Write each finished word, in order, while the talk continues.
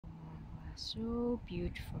So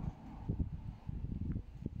beautiful.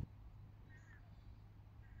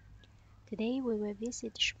 Today we will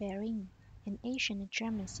visit Schwerin, an ancient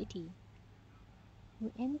German city.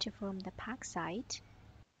 We enter from the park side.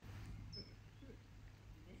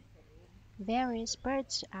 Various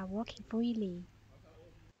birds are walking freely.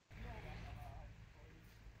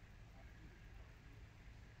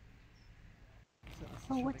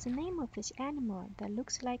 Oh, what's the name of this animal that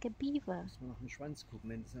looks like a beaver? Muss man nach dem Schwanz gucken.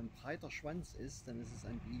 Wenn es ein breiter Schwanz ist, dann ist es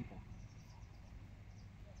ein Biber.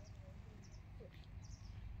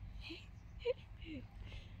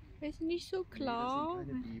 Ist nicht so Nee, das sind klar.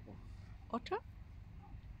 keine Biber. Otter?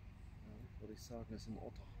 Ja, würde ich sagen, das sind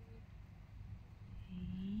Otter.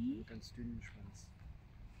 Einen ganz dünnen Schwanz.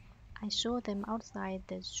 I saw them outside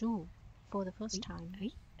the zoo for the first time.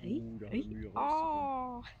 Da hat er Mühe rauszukommen.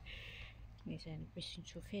 Oh, die ist ein bisschen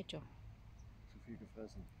zu fett. Zu viel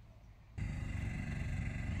gefressen.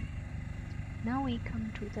 Now we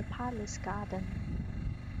come to the palace garden.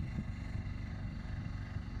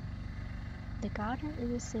 The garden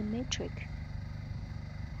is symmetric.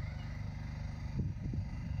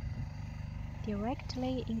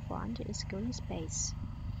 Directly in front is green space,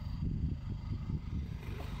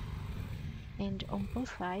 and on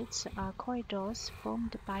both sides are corridors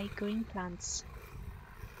formed by green plants.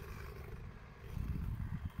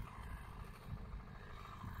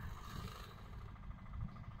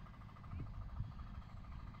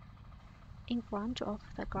 In front of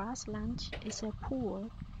the grassland is a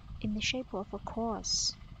pool in the shape of a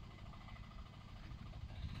cross.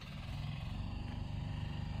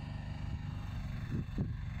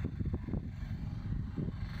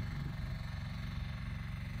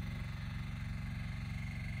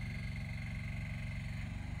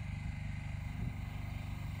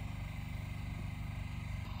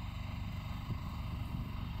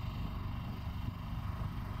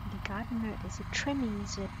 The gardener is trimming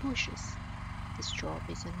the bushes. This job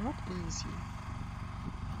is not easy.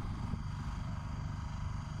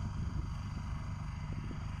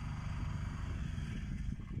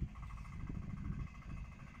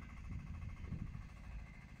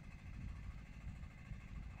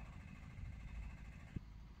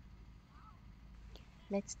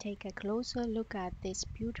 Let's take a closer look at this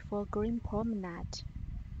beautiful green promenade.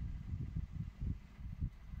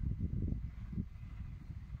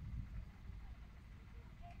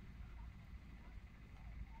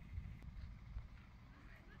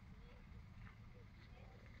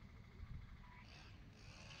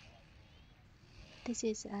 This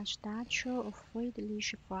is a statue of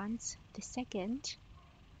Friedrich Franz II.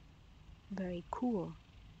 Very cool.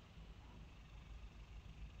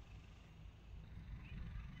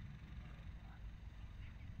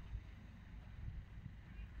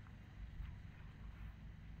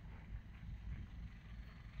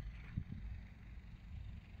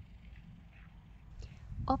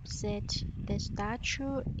 Opposite the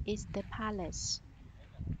statue is the palace.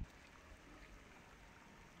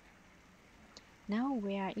 Now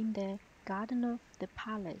we are in the garden of the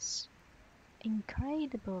palace.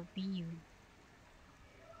 Incredible view.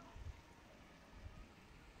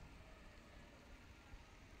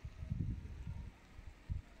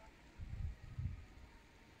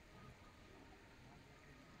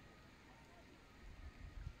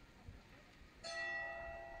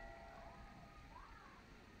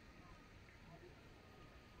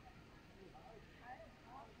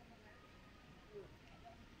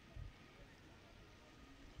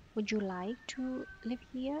 Would you like to live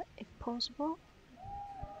here if possible?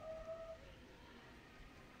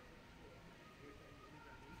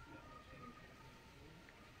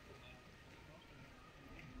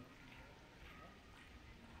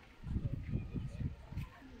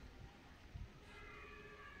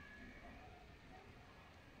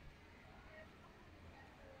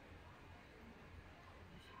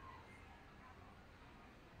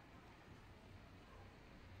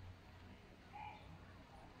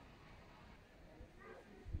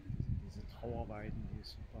 Diese Trauerweiden, die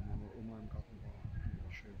super, meine Oma im Garten war, die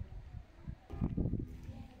war schön.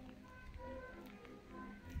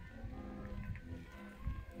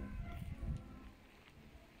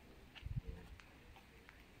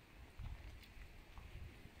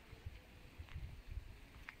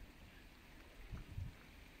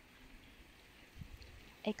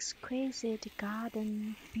 Exquisite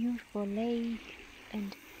garden, beautiful lake,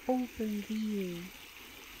 and open view.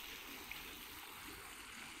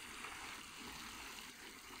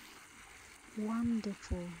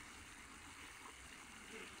 Wonderful.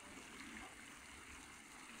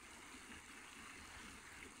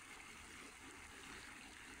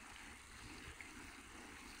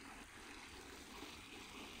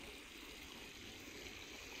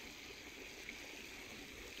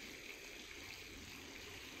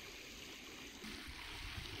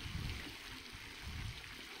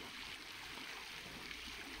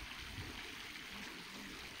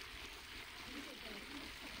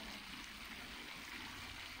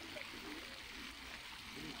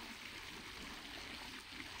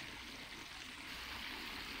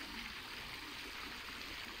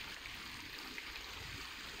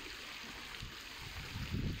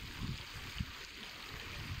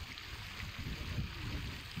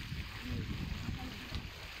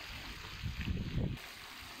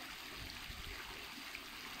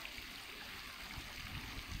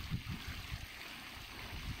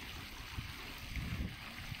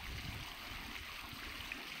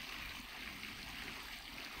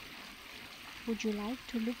 Would you like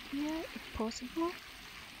to live here if possible?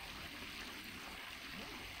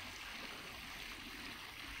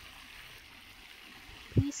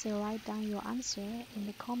 Please write down your answer in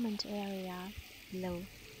the comment area below.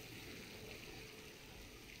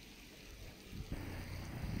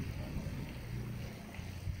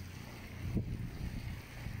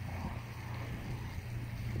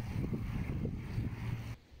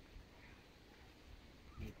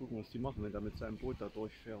 Mal gucken, was die machen, wenn er mit seinem Boot da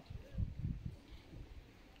durchfährt.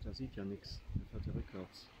 Der sieht ja nichts. Der fährt ja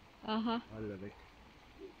rückwärts. Aha. Alle weg.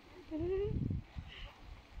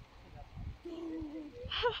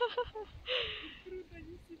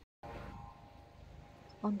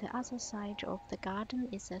 On the other side of the garden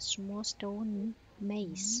is a small stone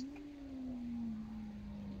maze.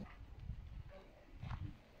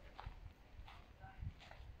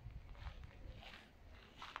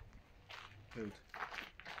 Bild.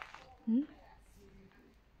 Hm?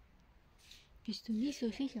 Bist du nicht so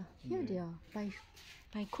sicher? Hier, der,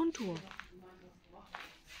 bei Kontur.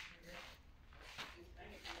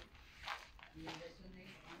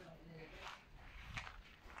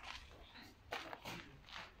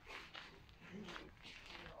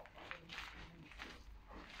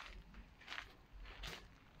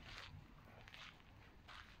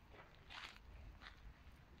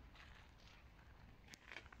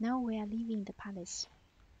 Now we are leaving the palace.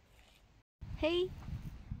 Hey,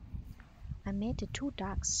 I met the two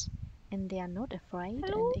ducks, and they are not afraid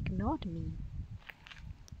Hello? and ignored me.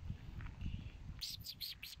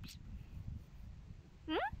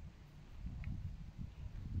 Hmm?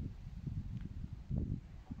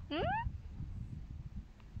 Hmm?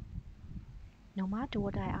 No matter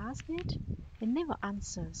what I ask it never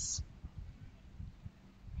answers.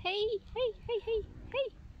 hey, hey, hey, hey,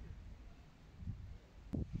 hey.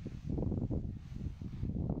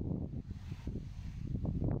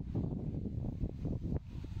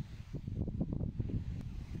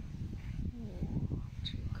 Oh,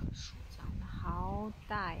 这棵树长得好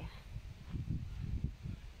大呀。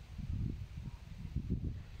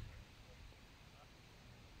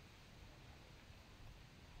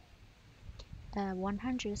A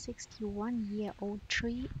 161-year-old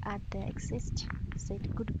tree at the exit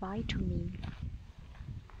said goodbye to me.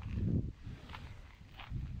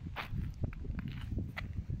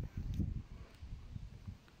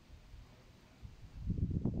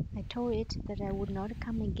 I told it that I would not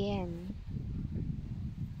come again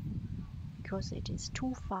because it is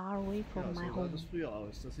too far away from Ja, my so sah home. das früher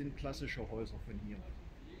aus. Das sind klassische Häuser von hier.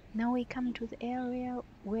 Now we come to the area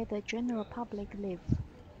where the general public live.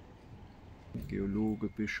 Geologe,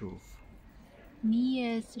 Bischof.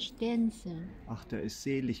 Mies Stenzel. Ach, der ist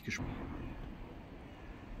selig gesprochen.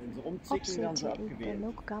 Wenn sie rumzicken, werden sie Opposite is the abgewählt.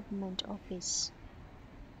 local government office.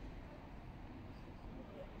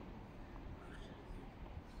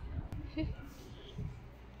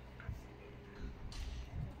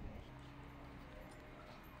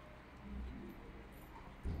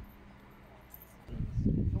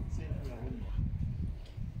 Im 14. Jahrhundert.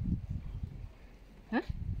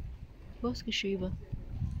 Was geschrieben?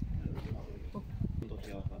 100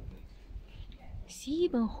 Jahre alt.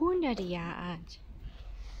 700 Jahre alt.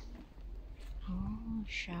 Oh,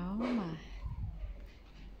 schau mal.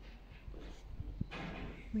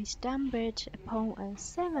 We stumbled upon a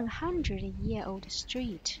 700-year-old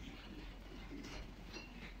street.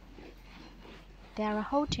 There are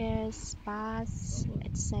hotels, bars,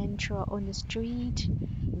 etc. on the street.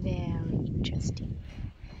 Very interesting.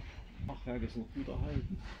 Das Fachwerk ist noch gut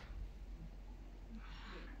erhalten.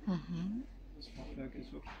 Aha. Das Fachwerk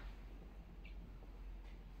ist wirklich.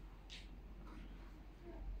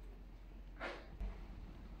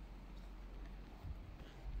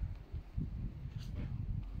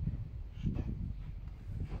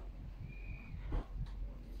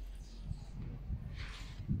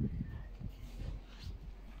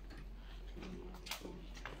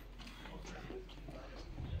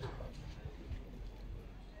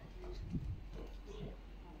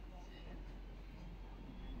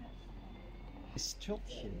 Das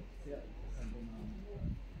Törtchen.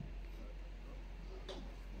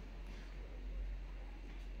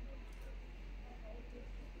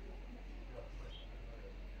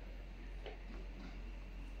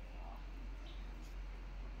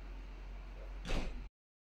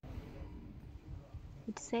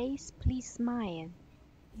 It says, please smile.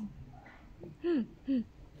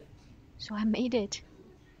 So I made it.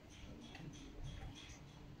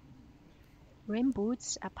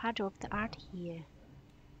 Rainbows are part of the art here.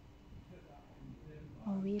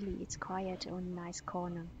 Oh really, it's quiet on a nice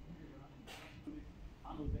corner.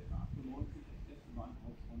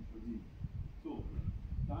 So,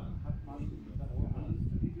 dann hat man das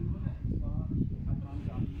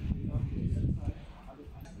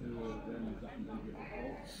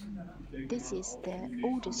This is the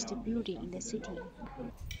oldest building in the city.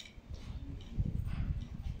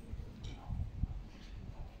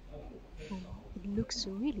 Oh, it looks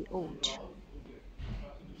really old.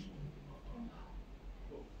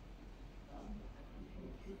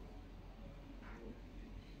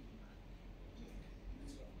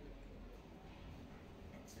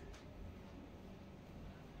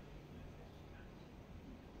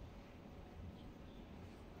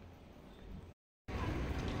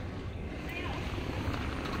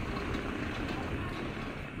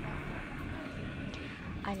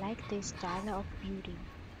 I like this style of building.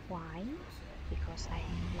 Why? Because I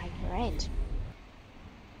like red.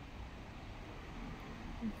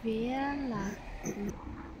 Villa.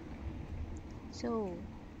 So,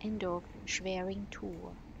 end of Schwerin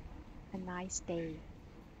tour. A nice day.